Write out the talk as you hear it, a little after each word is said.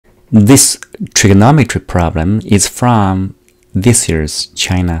This trigonometry problem is from this year's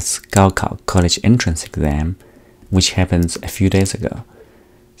China's GaoKao college entrance exam, which happens a few days ago.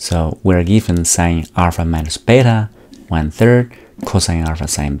 So we're given sine alpha minus beta 1/3, cosine alpha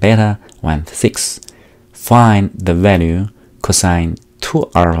sine beta 1/6. Find the value cosine 2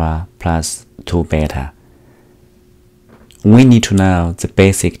 alpha plus 2 beta. We need to know the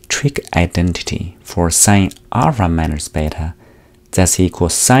basic trig identity for sine alpha minus beta. That's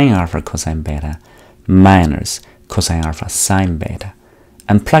equals sine alpha cosine beta minus cosine alpha sine beta.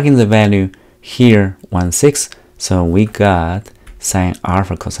 And plug in the value here 1/6, so we got sine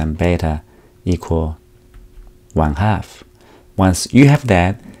alpha cosine beta equal 1/2. Once you have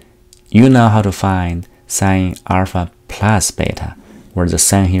that, you know how to find sine alpha plus beta, where the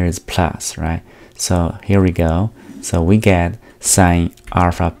sign here is plus, right? So here we go. So we get sine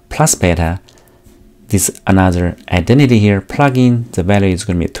alpha plus beta. This another identity here. Plug in the value is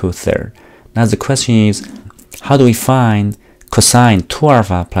going to be 2/3. Now the question is, how do we find cosine 2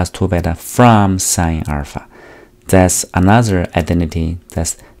 alpha plus 2 beta from sine alpha? That's another identity.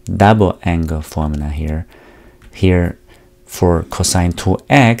 That's double angle formula here. Here for cosine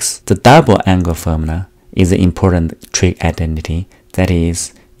 2x, the double angle formula is the important trig identity. That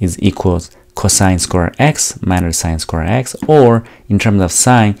is equals cosine square x minus sine square x, or in terms of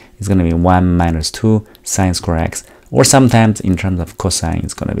sine, it's going to be 1 minus 2 sine square x, or sometimes in terms of cosine,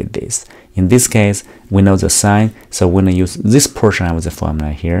 it's going to be this. In this case, we know the sine, so we're going to use this portion of the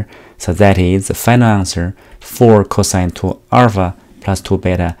formula here. So that is the final answer for cosine 2 alpha plus 2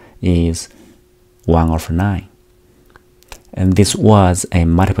 beta is 1/9. And this was a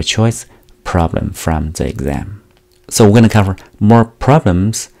multiple choice problem from the exam. So we're going to cover more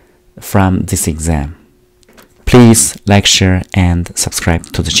problems from this exam. Please like, share, and subscribe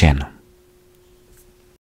to the channel.